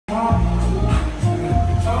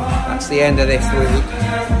the end of this week.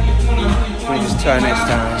 Let me just turn this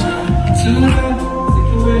down.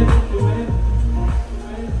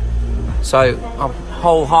 So I'll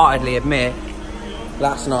wholeheartedly admit,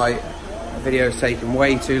 last night the video was taking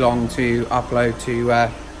way too long to upload to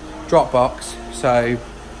Dropbox, so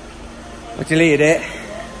I deleted it,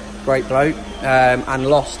 great bloke, and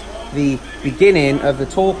lost the beginning of the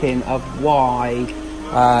talking of why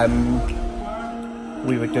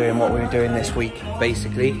we were doing what we were doing this week,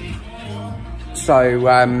 basically. So,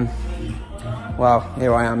 well,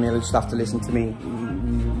 here I am. You'll just have to listen to me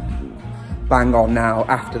bang on now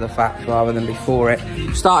after the fact rather than before it.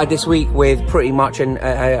 Started this week with pretty much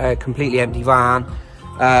a completely empty van,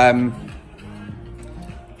 and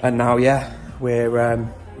now, yeah, we're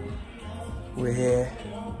here,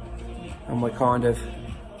 and we're kind of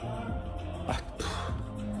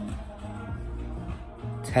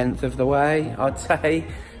 10th of the way, I'd say.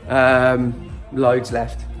 Loads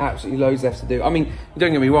left, absolutely loads left to do. I mean,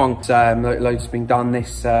 don't get me wrong, loads has been done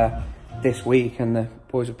this week, and the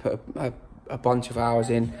boys have put a bunch of hours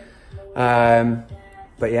in.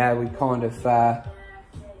 But yeah, we kind of the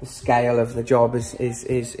scale of the job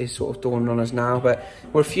is sort of dawning on us now. But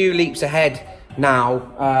we're a few leaps ahead now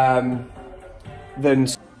than.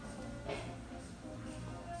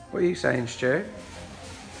 What are you saying, Stu?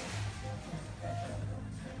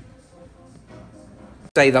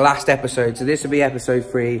 Say the last episode, so this will be episode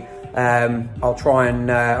 3. I'll try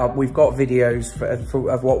and we've got videos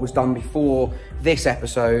of what was done before this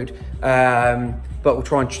episode, but we'll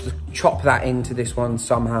try and chop that into this one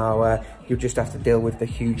somehow. You'll just have to deal with the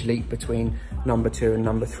huge leap between number 2 and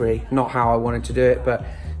number 3. Not how I wanted to do it, but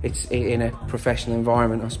it's in a professional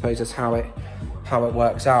environment, I suppose that's how it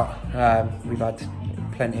works out. We've had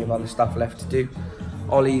plenty of other stuff left to do.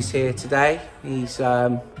 Ollie's here today. He's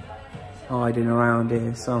hiding around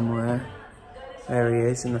here somewhere. There he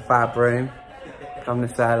is in the fab room. Come to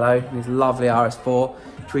say hello. His lovely RS4,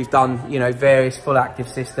 which we've done, you know, various full active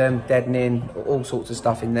system, deadening, all sorts of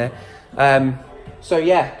stuff in there. So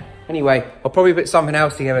yeah, anyway, I'll probably put something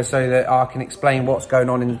else together so that I can explain what's going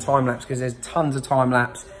on in the time lapse, because there's tons of time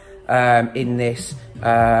lapse in this.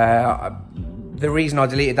 The reason I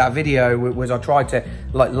deleted that video was I tried to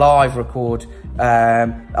like live record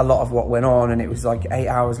a lot of what went on, and it was like 8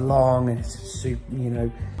 hours long, and it's super, you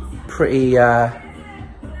know, pretty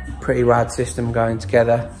rad system going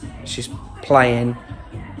together. It's just playing.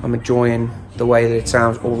 I'm enjoying the way that it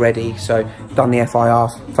sounds already. So done the FIR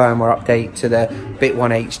firmware update to the Bit 1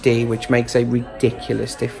 HD, which makes a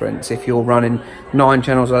ridiculous difference. If you're running 9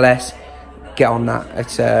 channels or less, get on that.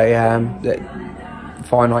 It's a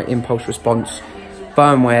finite impulse response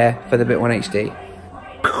firmware for the Bit 1 HD.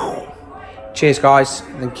 Cheers guys,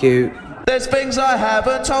 thank you. There's things I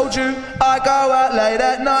haven't told you. I go out late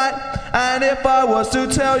at night, and if I was to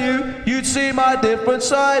tell you, you'd see my different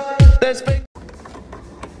side. There's things.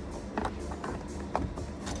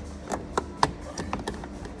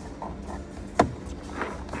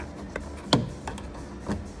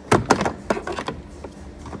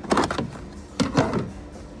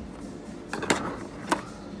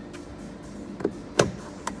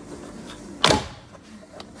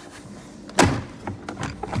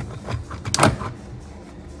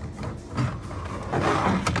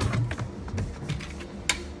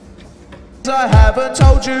 I haven't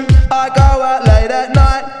told you. I go out late at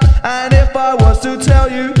night, and if I was to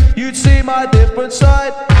tell you, you'd see my different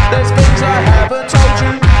side. There's things I haven't told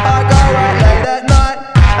you. I go out late at night,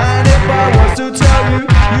 and if I was to tell you,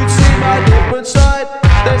 you'd see my different side.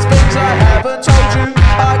 There's things I haven't told you.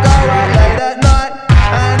 I go out late at night,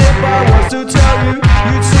 and if I was to tell you,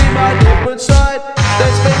 you'd see my different side.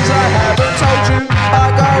 There's things I haven't told you.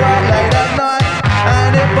 I go out late at night,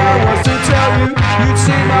 and if I was to tell you, you'd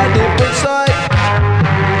see my different side.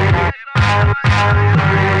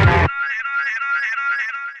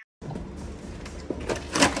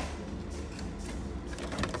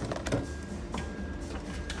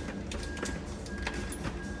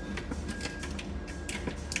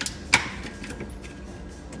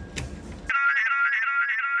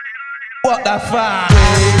 What the fuck? We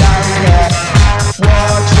don't care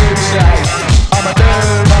what you say. I'ma do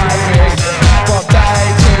my thing from day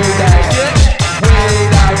to day. We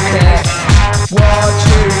don't care what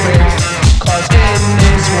you think, 'cause in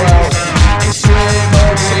this world it's swim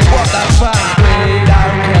or sink. What the fuck? We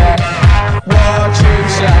don't care what you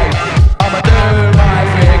say. I'ma do my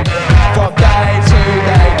thing from day to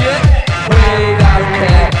day. We don't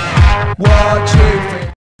care what you think.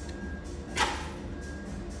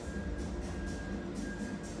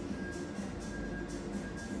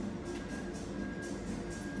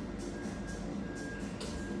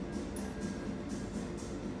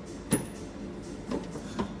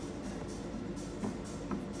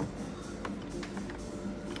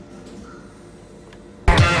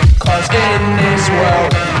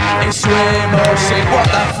 swim or sink, what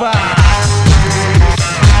the fuck?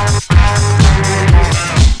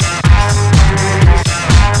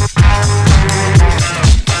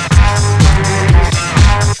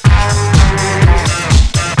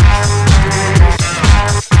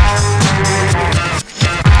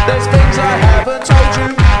 There's things I haven't told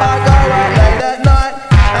you. I go out late at night,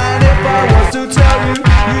 and if I was to tell you,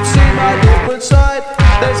 you'd see my different side.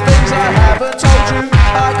 There's things I haven't told you.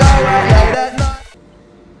 I go out late at night.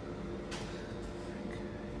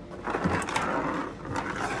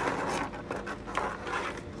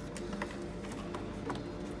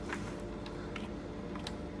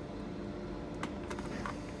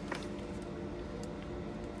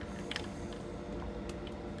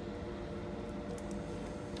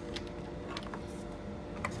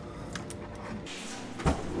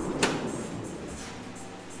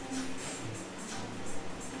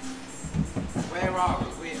 Where are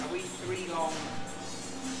we? Are we 3 long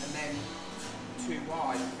and then 2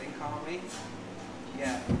 wide, I think, aren't we?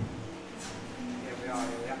 Yeah. Yeah, we are. Yeah,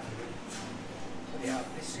 we have to be. Yeah,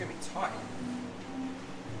 this is going to be tight.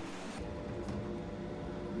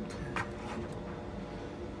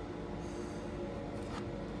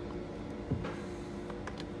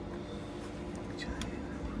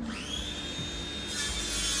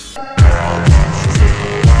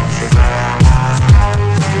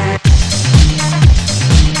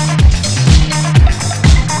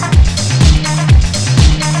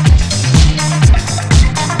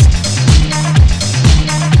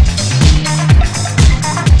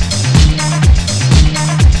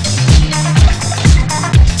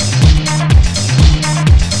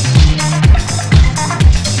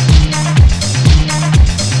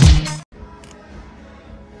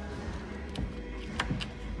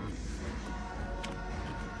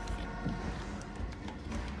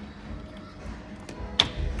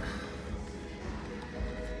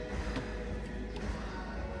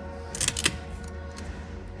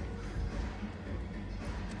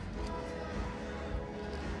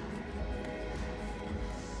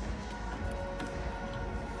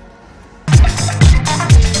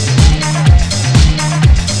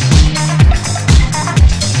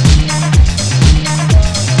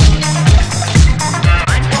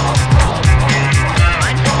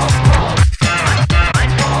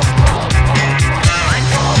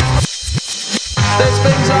 There's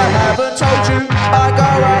things I haven't told you. I go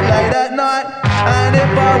out late at night, and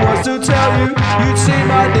if I was to tell you, you'd see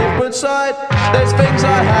my different side. There's things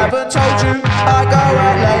I haven't told you. I go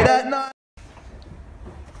out late at night.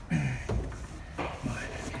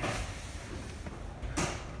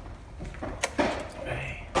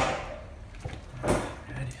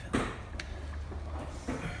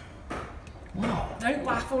 Don't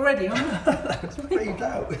laugh already, I'm not. That's fade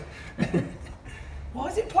out. Why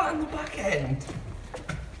is it plat on the back end?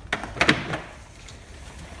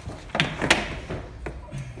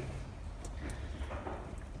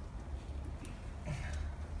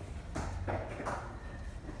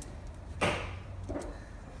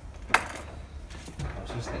 I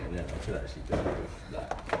was just thinking that I could actually do it with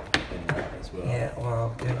that in that as well. Yeah,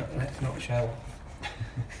 well, let's not show.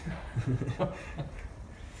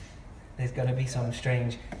 There's going to be some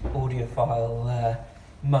strange audiophile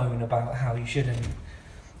moan about how you shouldn't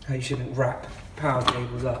wrap power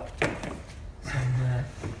cables up.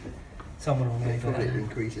 Someone will It move probably it.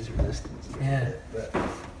 increases resistance. Yeah. But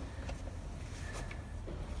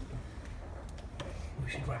We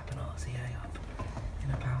should wrap an RCA up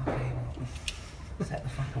in a power cable. Set the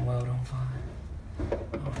fucking world on fire.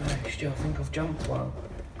 Oh no, Stu, I think I've jumped one.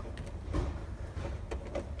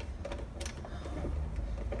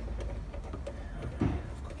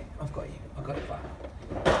 I've got you. I've got it back.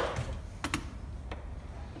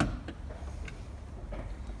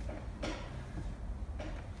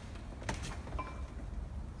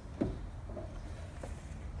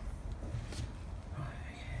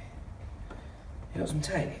 You got some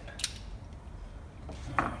tape?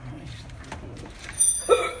 Oh, nice.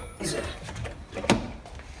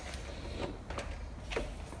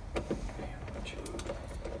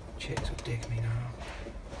 Chicks will dig me now.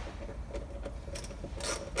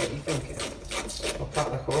 What are you thinking? Well,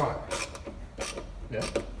 Platt look alright? yeah,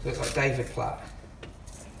 So it's like David Platt.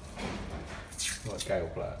 like Gale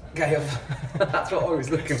Platt. Gale. That's what I was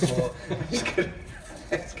looking for.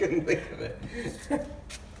 I just couldn't think of it.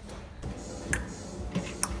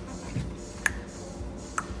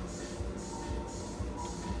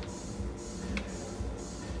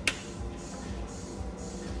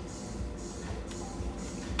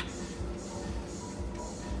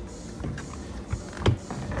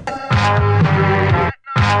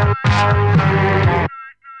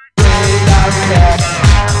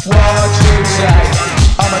 What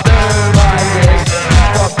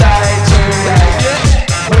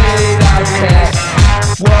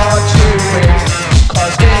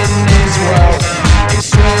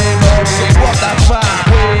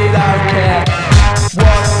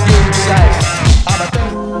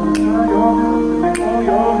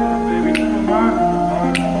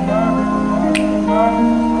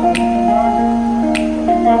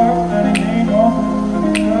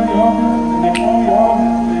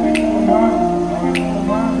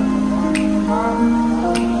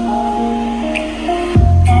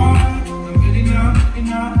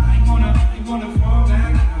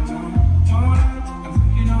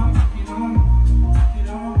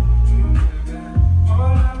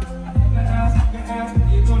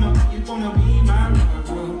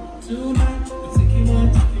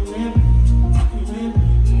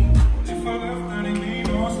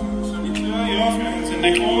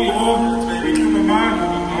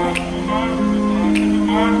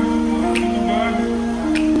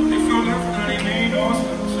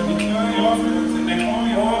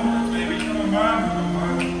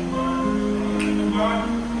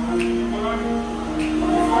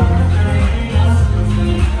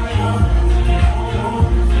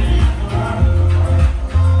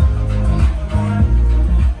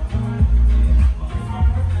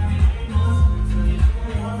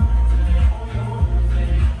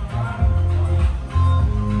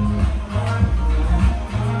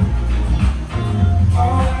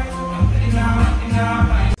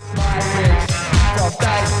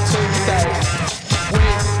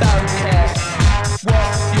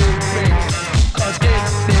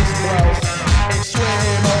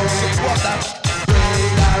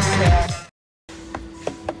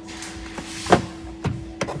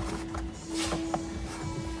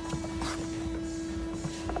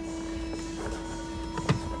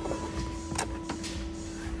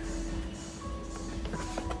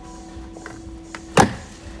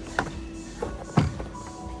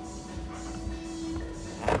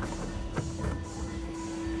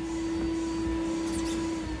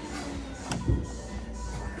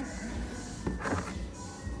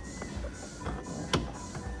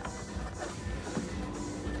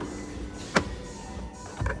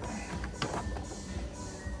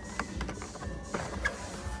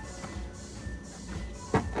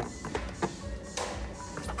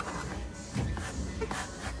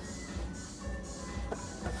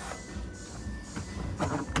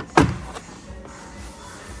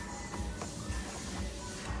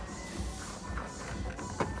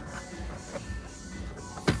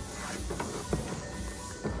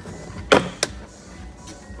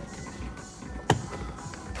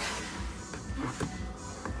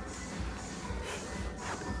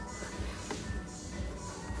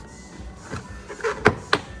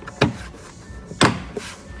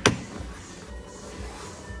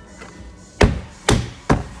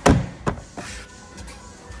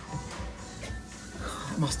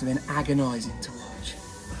must have been agonising to watch.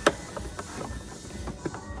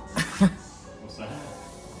 What's that?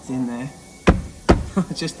 It's in there.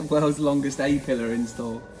 Just the world's longest A-pillar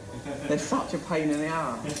install. They're such a pain in the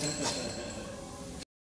arse.